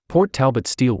Port Talbot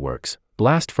steelworks,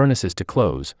 blast furnaces to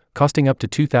close, costing up to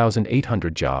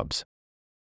 2,800 jobs.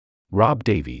 Rob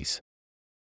Davies.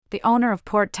 The owner of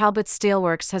Port Talbot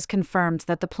Steelworks has confirmed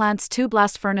that the plant's 2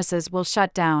 blast furnaces will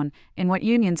shut down, in what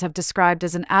unions have described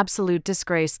as an absolute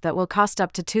disgrace that will cost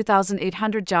up to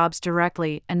 2,800 jobs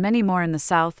directly and many more in the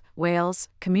South Wales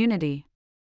community.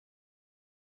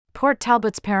 Port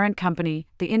Talbot's parent company,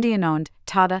 the Indian-owned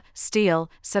Tata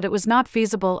Steel, said it was not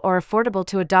feasible or affordable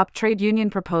to adopt trade union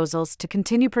proposals to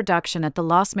continue production at the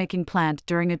loss-making plant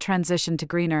during a transition to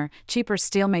greener, cheaper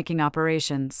steelmaking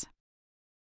operations.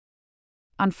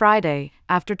 On Friday,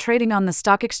 after trading on the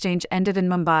stock exchange ended in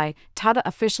Mumbai, Tata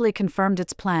officially confirmed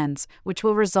its plans, which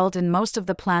will result in most of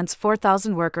the plant's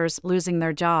 4,000 workers losing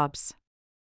their jobs.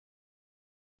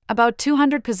 About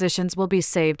 200 positions will be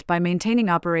saved by maintaining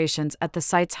operations at the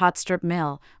site's hot strip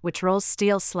mill, which rolls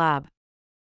steel slab.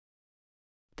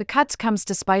 The cuts comes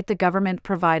despite the government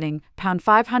providing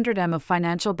 £500m of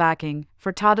financial backing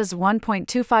for Tata's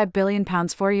 £1.25 billion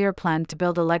 4-year plan to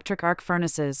build electric arc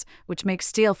furnaces, which make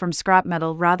steel from scrap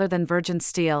metal rather than virgin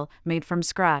steel, made from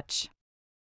scratch.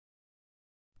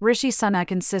 Rishi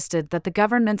Sunak insisted that the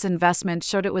government's investment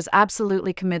showed it was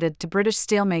absolutely committed to British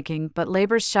steelmaking, but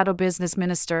Labour's shadow business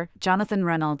minister, Jonathan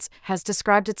Reynolds, has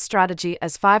described its strategy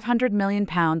as £500 million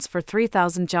for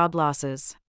 3,000 job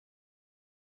losses.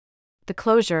 The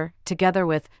closure, together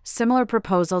with similar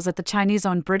proposals at the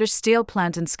Chinese-owned British steel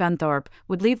plant in Scunthorpe,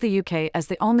 would leave the UK as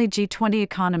the only G20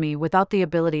 economy without the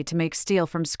ability to make steel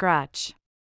from scratch.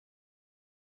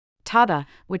 Tata,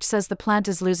 which says the plant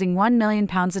is losing £1 million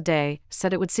a day,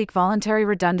 said it would seek voluntary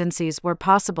redundancies where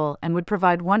possible and would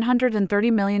provide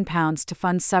 £130 million to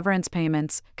fund severance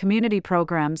payments, community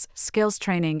programs, skills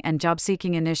training and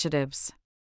job-seeking initiatives.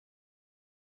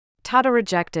 Tata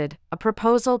rejected a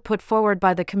proposal put forward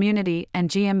by the community and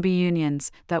GMB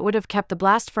unions that would have kept the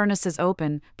blast furnaces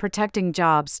open, protecting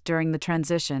jobs during the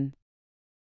transition.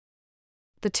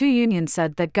 The 2 unions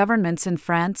said that governments in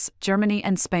France, Germany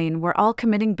and Spain were all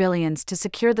committing billions to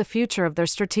secure the future of their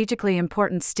strategically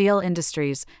important steel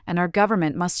industries, and our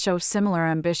government must show similar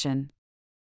ambition.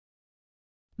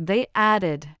 They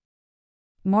added,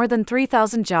 more than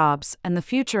 3,000 jobs and the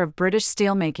future of British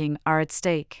steelmaking are at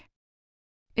stake.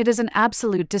 It is an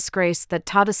absolute disgrace that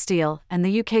Tata Steel and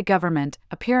the UK government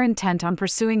appear intent on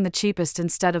pursuing the cheapest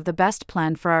instead of the best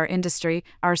plan for our industry,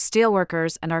 our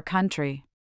steelworkers and our country.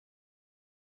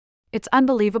 It's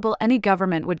unbelievable any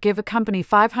government would give a company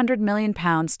 £500 million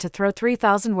to throw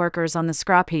 3,000 workers on the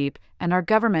scrap heap, and our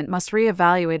government must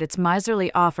re-evaluate its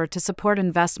miserly offer to support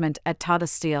investment at Tata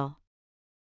Steel.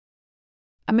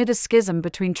 Amid a schism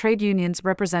between trade unions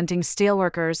representing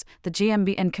steelworkers, the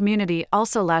GMB and community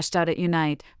also lashed out at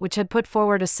Unite, which had put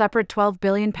forward a separate £12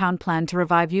 billion plan to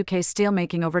revive UK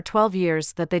steelmaking over 12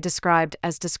 years that they described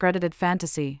as discredited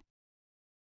fantasy.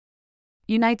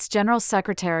 Unite's General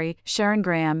Secretary, Sharon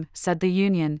Graham, said the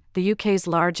union, the UK's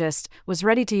largest, was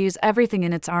ready to use everything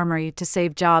in its armoury to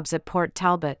save jobs at Port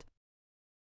Talbot.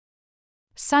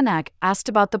 Sunak, asked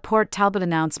about the Port Talbot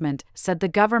announcement, said the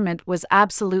government was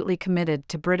absolutely committed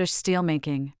to British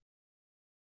steelmaking.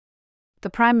 The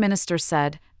Prime Minister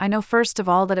said, "I know first of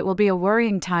all that it will be a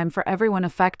worrying time for everyone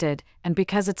affected, and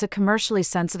because it's a commercially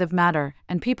sensitive matter,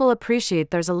 and people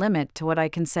appreciate there's a limit to what I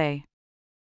can say."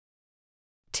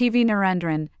 TV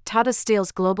Narendran, Tata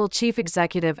Steel's global chief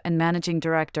executive and managing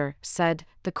director, said,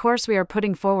 "The course we are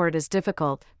putting forward is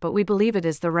difficult, but we believe it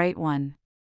is the right one.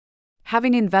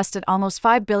 Having invested almost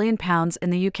 £5 billion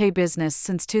in the UK business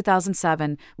since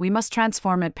 2007, we must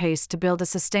transform at pace to build a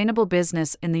sustainable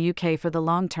business in the UK for the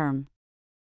long term.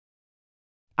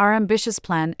 Our ambitious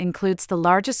plan includes the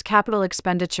largest capital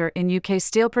expenditure in UK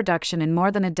steel production in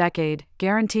more than a decade,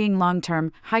 guaranteeing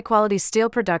long-term, high-quality steel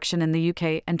production in the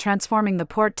UK and transforming the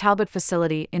Port Talbot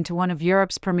facility into one of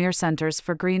Europe's premier centres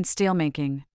for green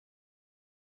steelmaking."